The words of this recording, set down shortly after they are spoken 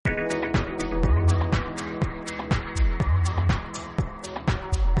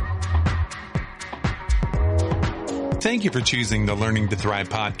Thank you for choosing the Learning to Thrive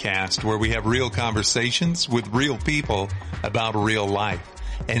podcast, where we have real conversations with real people about real life.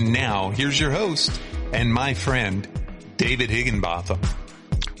 And now, here's your host and my friend, David Higginbotham.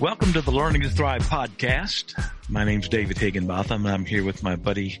 Welcome to the Learning to Thrive podcast. My name's David Higginbotham, and I'm here with my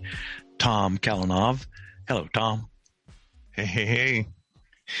buddy, Tom Kalinov. Hello, Tom. Hey.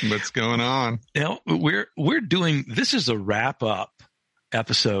 What's going on? You know, we're doing, this is a wrap-up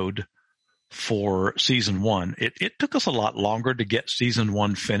episode for season one. It took us a lot longer to get season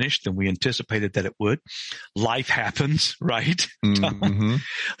one finished than we anticipated that it would. Life happens, right? Mm-hmm.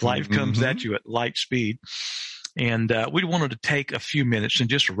 Life comes at you at light speed. And we wanted to take a few minutes and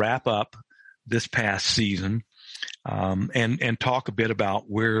just wrap up this past season and talk a bit about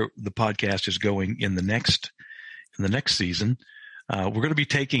where the podcast is going in the next season. We're going to be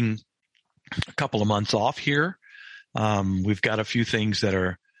taking a couple of months off here. We've got a few things that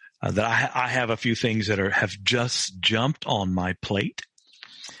are I have a few things that have just jumped on my plate.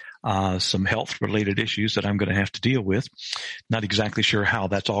 Some health related issues that I'm going to have to deal with. Not exactly sure how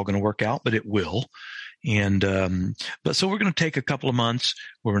that's all going to work out, but it will. And, but so we're going to take a couple of months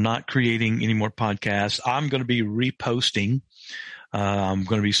where we're not creating any more podcasts. I'm going to be reposting. I'm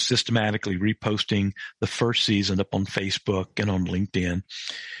going to be systematically reposting the first season up on Facebook and on LinkedIn.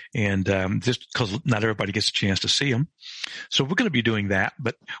 And, just because not everybody gets a chance to see them. So we're going to be doing that,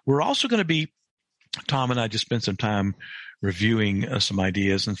 but we're also going to be, Tom and I just spent some time reviewing some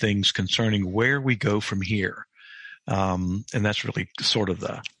ideas and things concerning where we go from here. And that's really sort of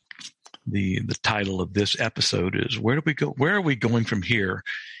the title of this episode is where do we go? Where are we going from here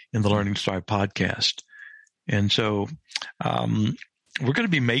in the Learning to Thrive podcast? And so, we're going to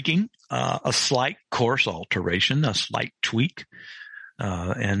be making, a slight course alteration, a slight tweak.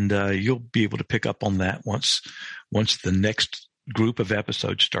 And you'll be able to pick up on that once the next group of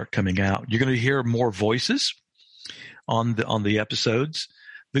episodes start coming out. You're going to hear more voices on the episodes.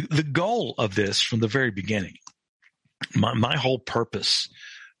 The goal of this from the very beginning, my whole purpose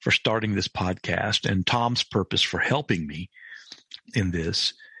for starting this podcast and Tom's purpose for helping me in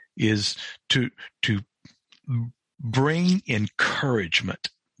this is to bring encouragement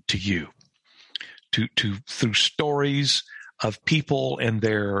to you, to through stories of people and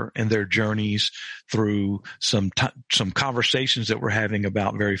their journeys, through some conversations that we're having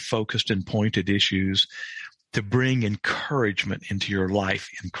about very focused and pointed issues, to bring encouragement into your life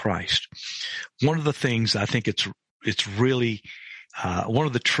in Christ. One of the things I think it's really one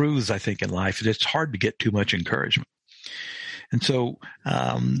of the truths I think in life is it's hard to get too much encouragement. And so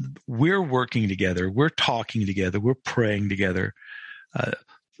we're working together, we're talking together, we're praying together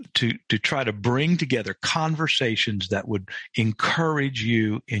to try to bring together conversations that would encourage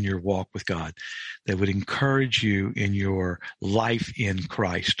you in your walk with God, that would encourage you in your life in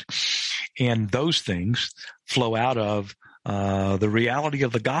Christ. And those things flow out of the reality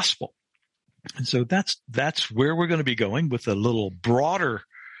of the gospel. And so that's where we're going to be going with a little broader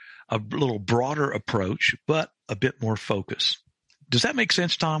approach, but a bit more focus. Does that make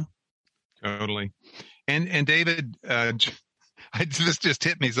sense, Tom? Totally. And David, this just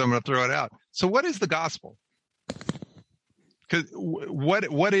hit me, so I'm going to throw it out. So what is the gospel? Because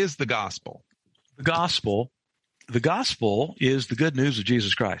what is the gospel? The gospel is the good news of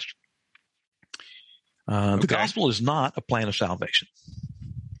Jesus Christ. The gospel is not a plan of salvation.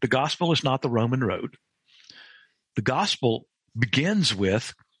 The gospel is not the Roman road. The gospel begins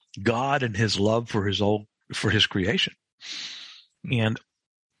with God and his love for his creation. And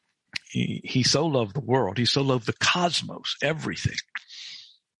he so loved the world. He so loved the cosmos, everything,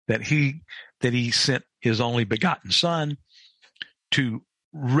 that he sent his only begotten son to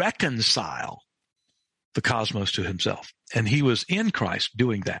reconcile the cosmos to himself. And he was in Christ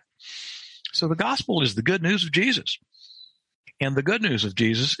doing that. So the gospel is the good news of Jesus. And the good news of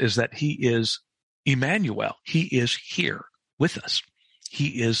Jesus is that he is Emmanuel. He is here with us.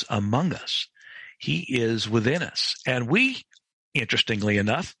 He is among us. He is within us. And we, interestingly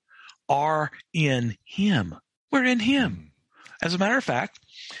enough, are in him. We're in him. As a matter of fact,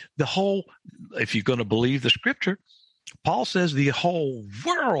 if you're going to believe the scripture, Paul says the whole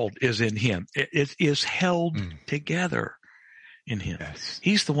world is in him. It is held together in him. Yes.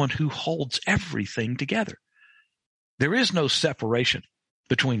 He's the one who holds everything together. There is no separation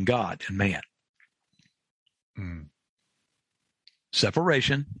between God and man.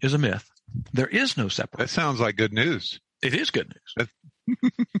 Separation is a myth. There is no separation. That sounds like good news. It is good news.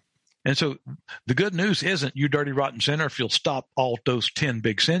 And so the good news isn't you dirty, rotten sinner, if you'll stop all those 10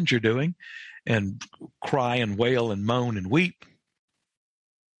 big sins you're doing and cry and wail and moan and weep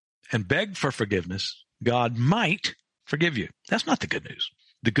and beg for forgiveness, God might forgive you. That's not the good news.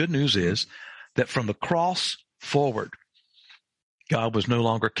 The good news is that from the cross forward, God was no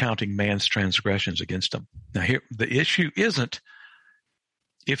longer counting man's transgressions against him. Now here, the issue isn't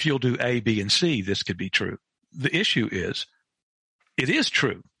if you'll do A, B, and C, this could be true. The issue is, it is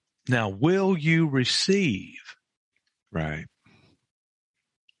true. Now, will you receive? Right.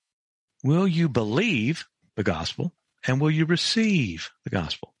 Will you believe the gospel, and will you receive the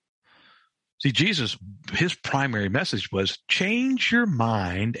gospel? See, Jesus, his primary message was change your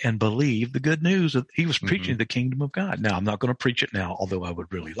mind and believe the good news. He was preaching the kingdom of God. Now, I'm not going to preach it now, although I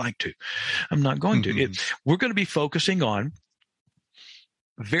would really like to. I'm not going to. We're going to be focusing on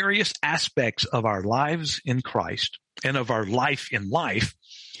various aspects of our lives in Christ and of our life in life,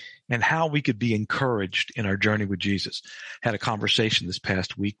 and how we could be encouraged in our journey with Jesus. Had a conversation this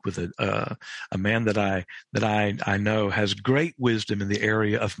past week with a man that I know has great wisdom in the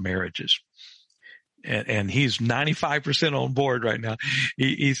area of marriages. And he's 95% on board right now.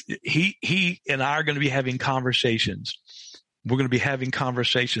 He and I are going to be having conversations. We're going to be having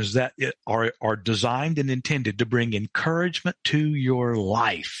conversations that are designed and intended to bring encouragement to your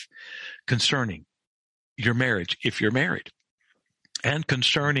life concerning your marriage, if you're married, and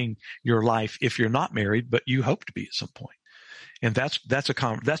concerning your life if you're not married, but you hope to be at some point. And that's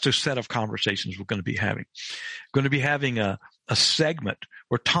a set of conversations we're going to be having. We're going to be having a segment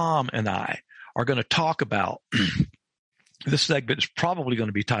where Tom and I are going to talk about, this segment is probably going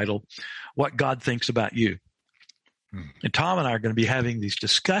to be titled, What God Thinks About You. And Tom and I are going to be having these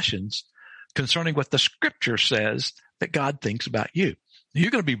discussions concerning what the scripture says that God thinks about you.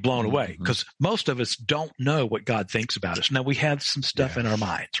 You're going to be blown away because most of us don't know what God thinks about us. Now, we have some stuff in our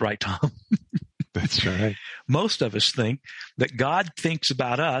minds, right, Tom? That's right. Most of us think that God thinks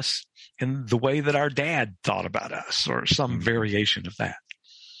about us in the way that our dad thought about us, or some variation of that.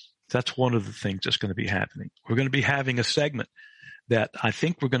 That's one of the things that's going to be happening. We're going to be having a segment that I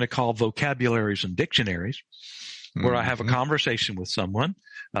think we're going to call Vocabularies and Dictionaries, where I have a conversation with someone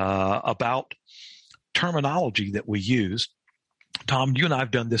about terminology that we use. Tom, you and I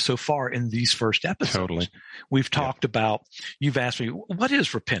have done this so far in these first episodes. Totally. We've talked about, you've asked me, what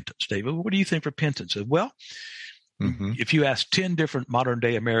is repentance, David? What do you think repentance is? Well, if you ask 10 different modern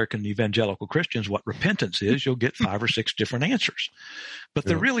day American evangelical Christians what repentance is, you'll get 5 or 6 different answers. But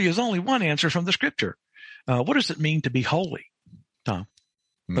there really is only one answer from the scripture. What does it mean to be holy, Tom?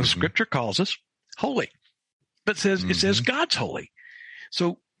 The scripture calls us holy, but it says God's holy.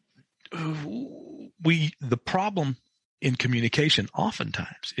 So the problem in communication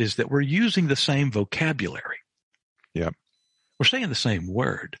oftentimes is that we're using the same vocabulary. Yep. We're saying the same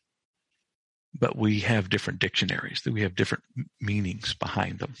word, but we have different dictionaries, that we have different meanings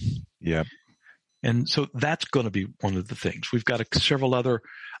behind them. Yep. And so that's going to be one of the things. We've got several other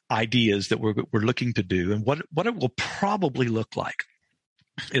ideas that we're looking to do. And what it will probably look like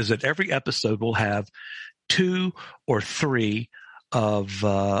is that every episode will have 2 or 3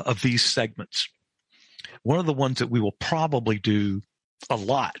 of these segments. One of the ones that we will probably do a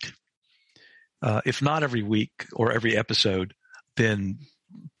lot, if not every week or every episode, then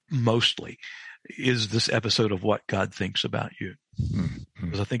mostly, is this episode of What God Thinks About You.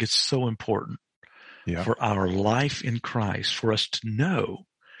 Because I think it's so important for our life in Christ, for us to know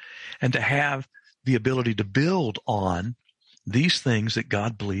and to have the ability to build on these things that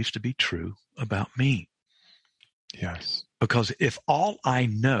God believes to be true about me. Yes. Because if all I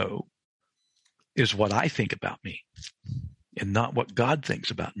know is what I think about me and not what God thinks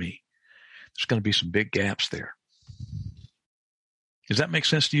about me, there's going to be some big gaps there. Does that make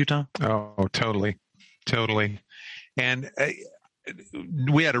sense to you, Tom? Oh, totally. Totally. And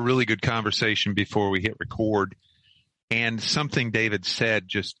we had a really good conversation before we hit record, and something David said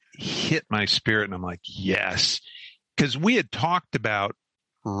just hit my spirit. And I'm like, yes, because we had talked about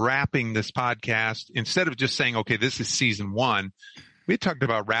wrapping this podcast instead of just saying, okay, this is season 1. We had talked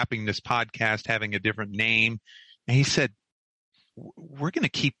about wrapping this podcast, having a different name. And he said, we're going to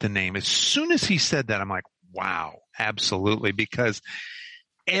keep the name. As soon as he said that, I'm like, wow, absolutely. Because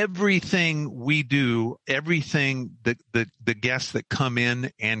everything we do, everything that the guests that come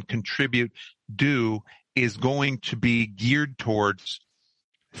in and contribute do is going to be geared towards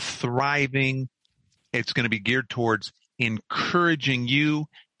thriving. It's going to be geared towards encouraging you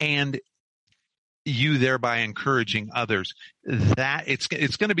and you thereby encouraging others. That it's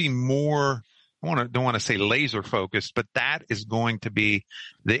going to be more, don't want to say laser focused, but that is going to be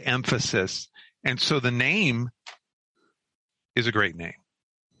the emphasis. And so the name is a great name.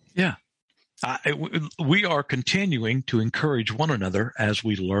 Yeah. We are continuing to encourage one another as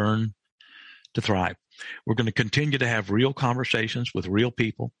we learn to thrive. We're going to continue to have real conversations with real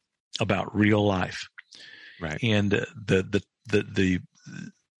people about real life. Right. And the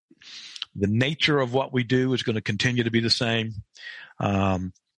The nature of what we do is going to continue to be the same.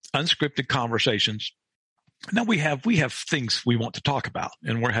 Unscripted conversations. Now we have things we want to talk about,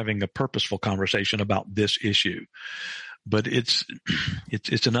 and we're having a purposeful conversation about this issue. But it's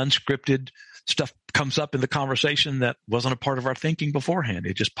an unscripted stuff comes up in the conversation that wasn't a part of our thinking beforehand.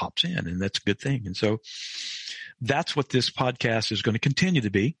 It just pops in, and that's a good thing. And so that's what this podcast is going to continue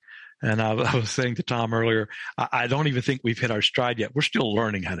to be. And I was saying to Tom earlier, I don't even think we've hit our stride yet. We're still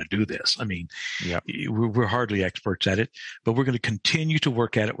learning how to do this. I mean, we're hardly experts at it, but we're going to continue to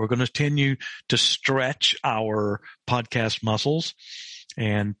work at it. We're going to continue to stretch our podcast muscles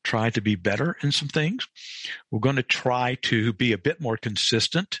and try to be better in some things. We're going to try to be a bit more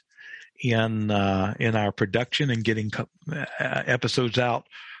consistent in our production and getting episodes out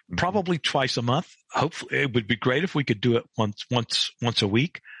probably twice a month. Hopefully, it would be great if we could do it once a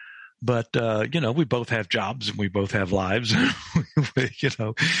week. But, we both have jobs and we both have lives.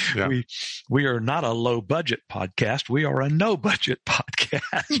 We are not a low budget podcast. We are a no budget podcast.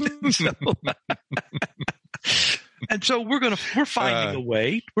 And so we're finding a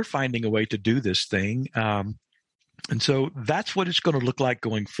way. We're finding a way to do this thing. And so that's what it's going to look like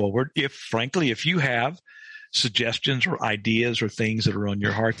going forward. If you have suggestions or ideas or things that are on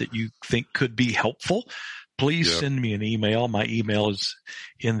your heart that you think could be helpful, please send me an email. My email is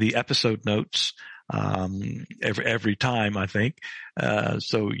in the episode notes every time, I think.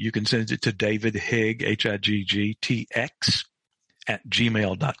 So you can send it to davidhiggtx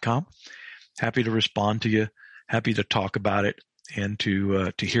 @gmail.com. Happy to respond to you. Happy to talk about it and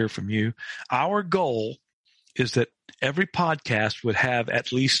to hear from you. Our goal is that every podcast would have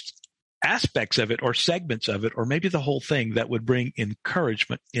at least aspects of it or segments of it, or maybe the whole thing that would bring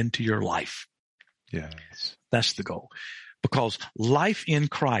encouragement into your life. Yes. That's the goal. Because life in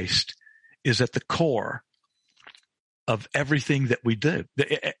Christ is at the core of everything that we do.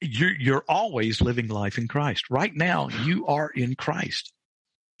 You're always living life in Christ. Right now, you are in Christ.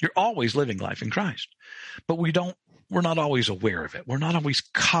 You're always living life in Christ. But we're not always aware of it. We're not always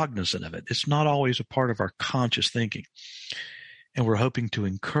cognizant of it. It's not always a part of our conscious thinking. And we're hoping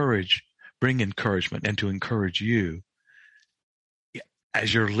to bring encouragement and to encourage you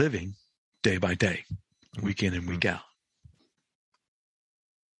as you're living day by day, week in and week out.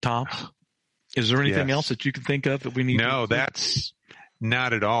 Tom, is there anything else that you can think of that we need? No, that's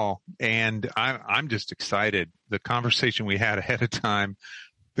not at all. And I'm just excited. The conversation we had ahead of time,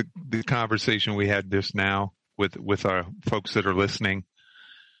 the conversation we had just now with our folks that are listening,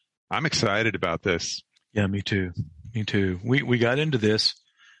 I'm excited about this. Yeah, me too. We got into this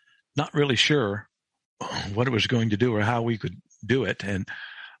not really sure what it was going to do or how we could do it. And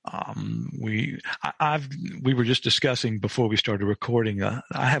we were just discussing before we started recording. I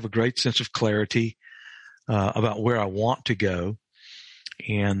have a great sense of clarity about where I want to go,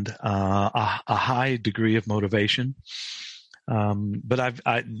 and a high degree of motivation. But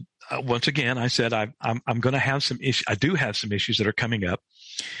once again, I said I'm going to have some issues. I do have some issues that are coming up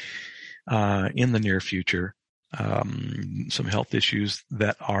in the near future. Some health issues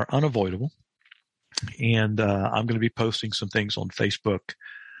that are unavoidable, and I'm going to be posting some things on Facebook.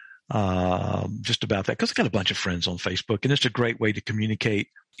 Just about that, because I got a bunch of friends on Facebook, and it's a great way to communicate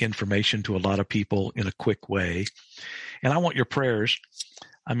information to a lot of people in a quick way. And I want your prayers.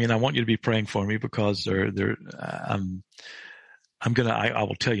 I mean, I want you to be praying for me, because I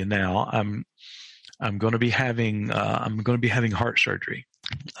will tell you now, I'm going to be having heart surgery.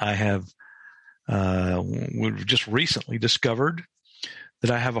 We've just recently discovered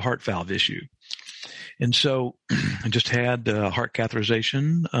that I have a heart valve issue. And so I just had heart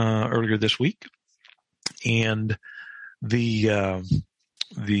catheterization earlier this week, and the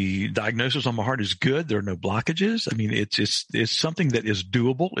diagnosis on my heart is good. There are no blockages. I mean, it's something that is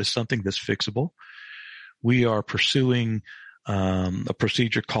doable. It's something that's fixable. We are pursuing a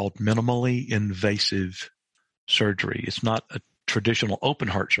procedure called minimally invasive surgery. It's not a traditional open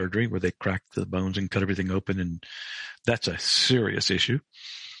heart surgery where they crack the bones and cut everything open, and that's a serious issue.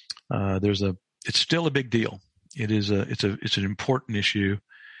 It's still a big deal. It's an important issue,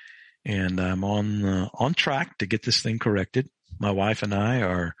 and I'm on track to get this thing corrected. My wife and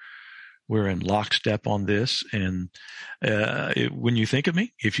I we're in lockstep on this, and when you think of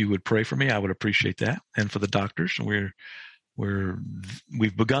me, if you would pray for me, I would appreciate that. And for the doctors, we've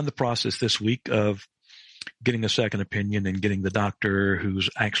begun the process this week of getting a second opinion and getting the doctor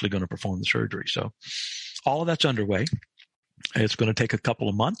who's actually going to perform the surgery. So all of that's underway. It's going to take a couple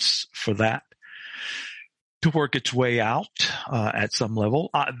of months for that to work its way out at some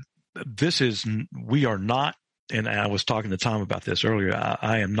level. We are not, and I was talking to Tom about this earlier,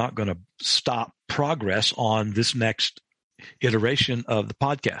 I am not going to stop progress on this next iteration of the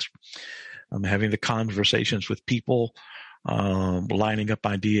podcast. I'm having the conversations with people, lining up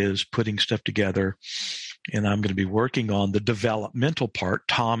ideas, putting stuff together. And I'm going to be working on the developmental part.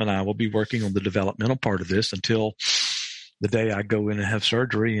 Tom and I will be working on the developmental part of this until the day I go in and have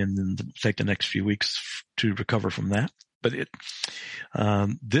surgery, and then take the next few weeks to recover from that. But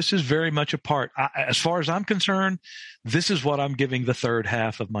this is very much a part. As far as I'm concerned, this is what I'm giving the third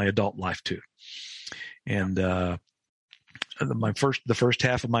half of my adult life to. And the first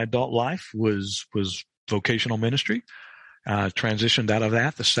half of my adult life was vocational ministry. Transitioned out of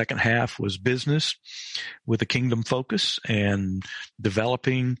that. The second half was business with a kingdom focus and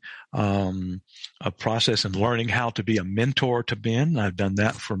developing a process and learning how to be a mentor to men. I've done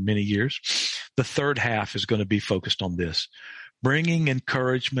that for many years. The third half is going to be focused on this, bringing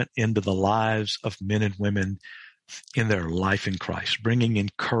encouragement into the lives of men and women in their life in Christ, bringing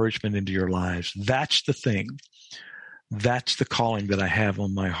encouragement into your lives. That's the thing. That's the calling that I have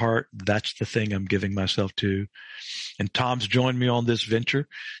on my heart. That's the thing I'm giving myself to. And Tom's joined me on this venture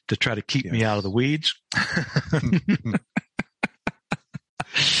to try to keep me out of the weeds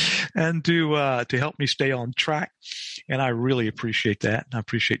and to help me stay on track. And I really appreciate that. And I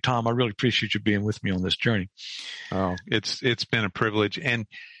appreciate Tom. I really appreciate you being with me on this journey. Oh, it's been a privilege. And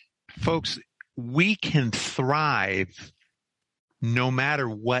folks, we can thrive no matter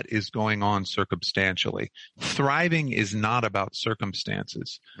what is going on circumstantially. Thriving is not about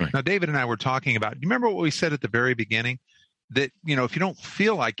circumstances. Right. Now, David and I were talking about, do you remember what we said at the very beginning? That, if you don't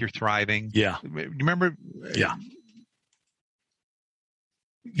feel like you're thriving. Yeah. You remember? Yeah.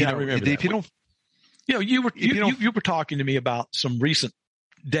 I remember if you don't, you were talking to me about some recent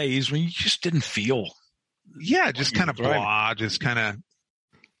days when you just didn't feel. Yeah. Just kind of blah, just kind of,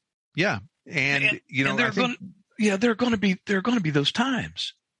 yeah. And there are going to be those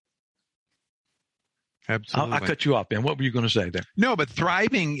times. Absolutely. I'll cut you off, Ben. What were you going to say there? No, but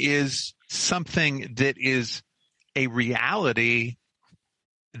thriving is something that is a reality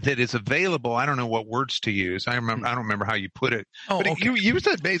that is available. I don't know what words to use. I don't remember how you put it. Oh, but okay. You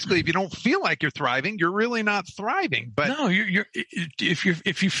said basically, if you don't feel like you're thriving, you're really not thriving. But no, if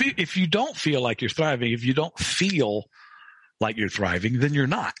you don't feel like you're thriving, if you don't feel like you're thriving, then you're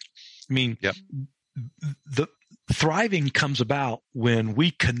not. I mean, yep. The thriving comes about when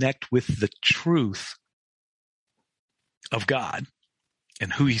we connect with the truth of God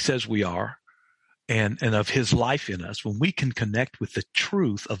and who he says we are and of his life in us. When we can connect with the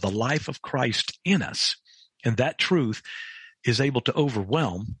truth of the life of Christ in us, and that truth is able to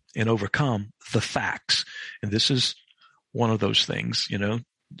overwhelm and overcome the facts. And this is one of those things,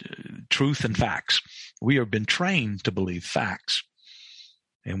 truth and facts. We have been trained to believe facts,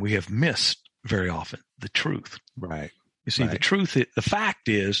 and we have missed very often the truth. Right. You see, the fact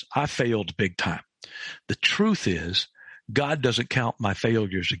is I failed big time. The truth is God doesn't count my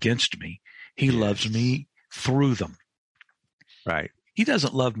failures against me. He loves me through them. Right. He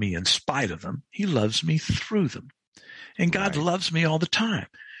doesn't love me in spite of them. He loves me through them. And God loves me all the time.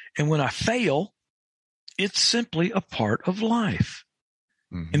 And when I fail, it's simply a part of life.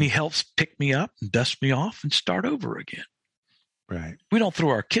 Mm-hmm. And he helps pick me up and dust me off and start over again. Right. We don't throw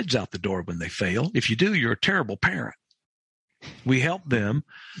our kids out the door when they fail. If you do, you're a terrible parent. We help them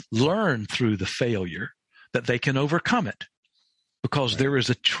learn through the failure that they can overcome it, because there is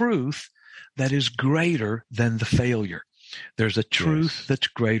a truth that is greater than the failure. There's a truth that's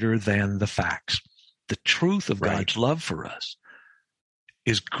greater than the facts. The truth of God's love for us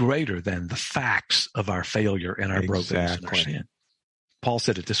is greater than the facts of our failure and our brokenness and our sin. Paul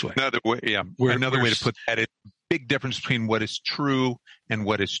said it this way. Another way to put that is big difference between what is true and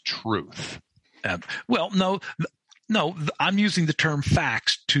what is truth. No, I'm using the term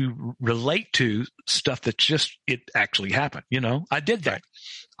facts to relate to stuff that it actually happened. I did that. Right.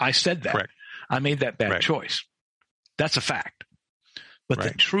 I said that. Correct. I made that bad choice. That's a fact. But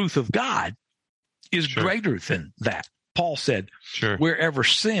the truth of God is greater than that. Paul said, wherever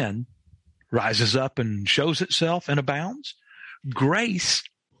sin rises up and shows itself and abounds, grace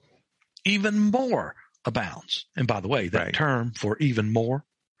even more abounds. And by the way, that term for even more,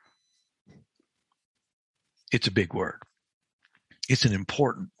 it's a big word. It's an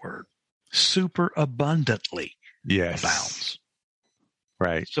important word. Super abundantly abounds.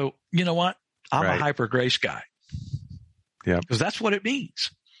 Right. So you know what? I'm a hyper grace guy. Yeah. Because that's what it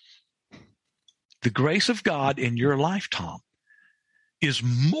means. The grace of God in your life, Tom, is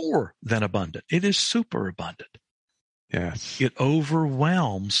more than abundant. It is super abundant. Yes. It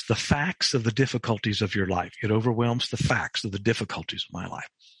overwhelms the facts of the difficulties of your life. It overwhelms the facts of the difficulties of my life.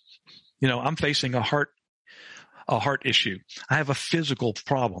 I'm facing a heart issue. I have a physical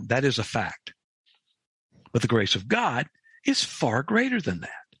problem. That is a fact. But the grace of God is far greater than that.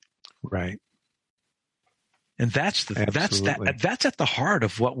 Right. And that's at the heart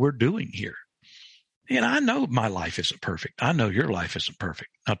of what we're doing here. And I know my life isn't perfect. I know your life isn't perfect.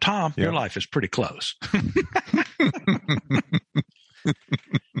 Now, Tom, your life is pretty close.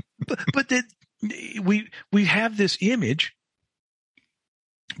 but we have this image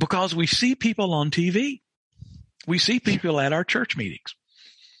because we see people on TV. We see people at our church meetings,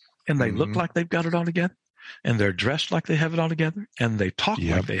 and they look like they've got it all together, and they're dressed like they have it all together, and they talk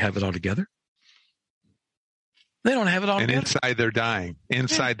like they have it all together. They don't have it all together. And inside they're dying.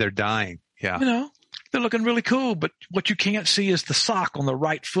 They're dying. Yeah. You know, they're looking really cool, but what you can't see is the sock on the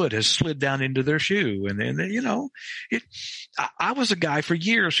right foot has slid down into their shoe. And you know, I was a guy for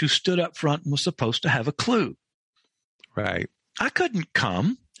years who stood up front and was supposed to have a clue. Right. I couldn't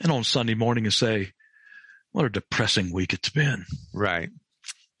come and on Sunday morning and say, what a depressing week it's been. Right.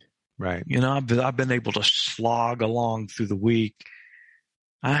 Right. You know, I've been able to slog along through the week.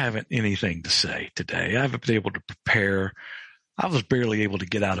 I haven't anything to say today. I haven't been able to prepare. I was barely able to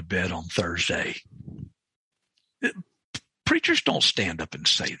get out of bed on Thursday. Preachers don't stand up and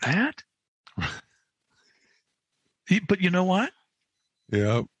say that. But you know what?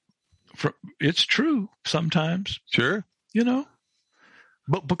 Yeah. It's true sometimes. Sure. You know,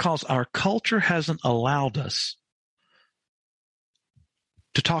 but because our culture hasn't allowed us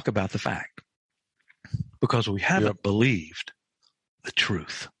to talk about the fact, because we haven't believed the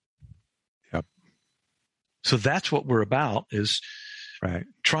truth. Yep. So that's what we're about, is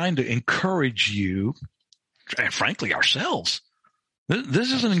trying to encourage you, and frankly ourselves.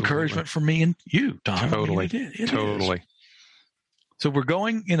 This is an encouragement for me and you, Tom. Totally. Totally. Is. So we're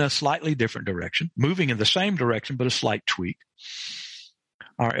going in a slightly different direction, moving in the same direction, but a slight tweak.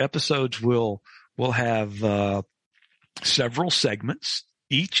 Our episodes will have several segments,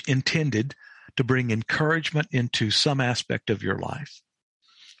 each intended to bring encouragement into some aspect of your life.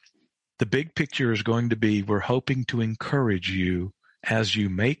 The big picture is going to be, we're hoping to encourage you as you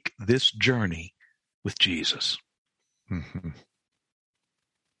make this journey with Jesus. Mm-hmm.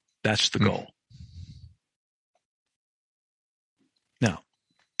 That's the goal. Now,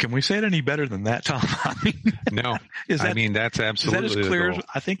 can we say it any better than that, Tom? No. that's absolutely is that as clear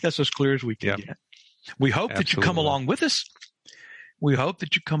I think that's as clear as we can get. We hope that you come along with us. We hope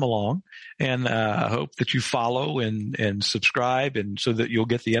that you come along, and hope that you follow and subscribe, and so that you'll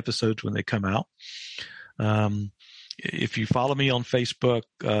get the episodes when they come out. If you follow me on Facebook,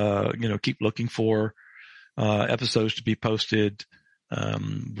 keep looking for episodes to be posted.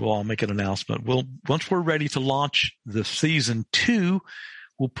 I'll make an announcement. Once we're ready to launch the season 2,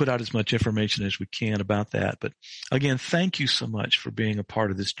 we'll put out as much information as we can about that. But again, thank you so much for being a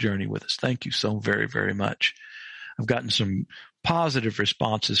part of this journey with us. Thank you so very, very much. I've gotten some positive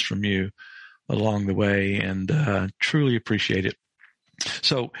responses from you along the way, and truly appreciate it.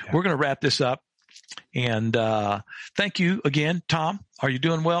 So we're going to wrap this up. And thank you again, Tom. Are you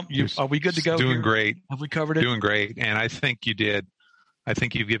doing well? Are we good to go? Doing great. Have we covered it? Doing great. And I think you did. I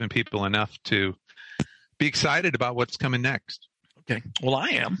think you've given people enough to be excited about what's coming next. Okay. Well, I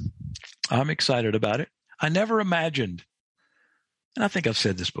am. I'm excited about it. I never imagined, and I think I've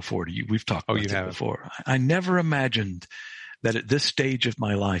said this before to you. We've talked about this before. I never imagined that at this stage of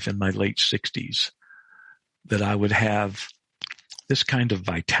my life, in my late 60s, that I would have this kind of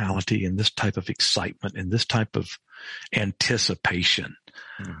vitality and this type of excitement and this type of anticipation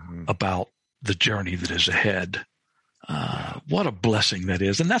about the journey that is ahead. What a blessing that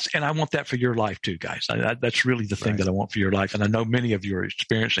is. And I want that for your life too, guys. That's really the thing that I want for your life. And I know many of you are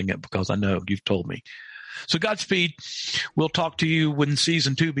experiencing it, because I know you've told me. So Godspeed. We'll talk to you when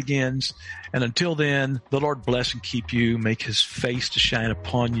season 2 begins. And until then, the Lord bless and keep you, make his face to shine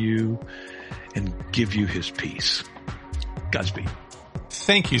upon you, and give you his peace. Godspeed.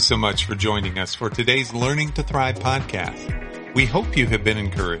 Thank you so much for joining us for today's Learning to Thrive podcast. We hope you have been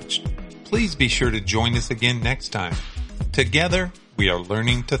encouraged. Please be sure to join us again next time. Together, we are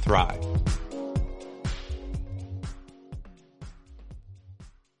learning to thrive.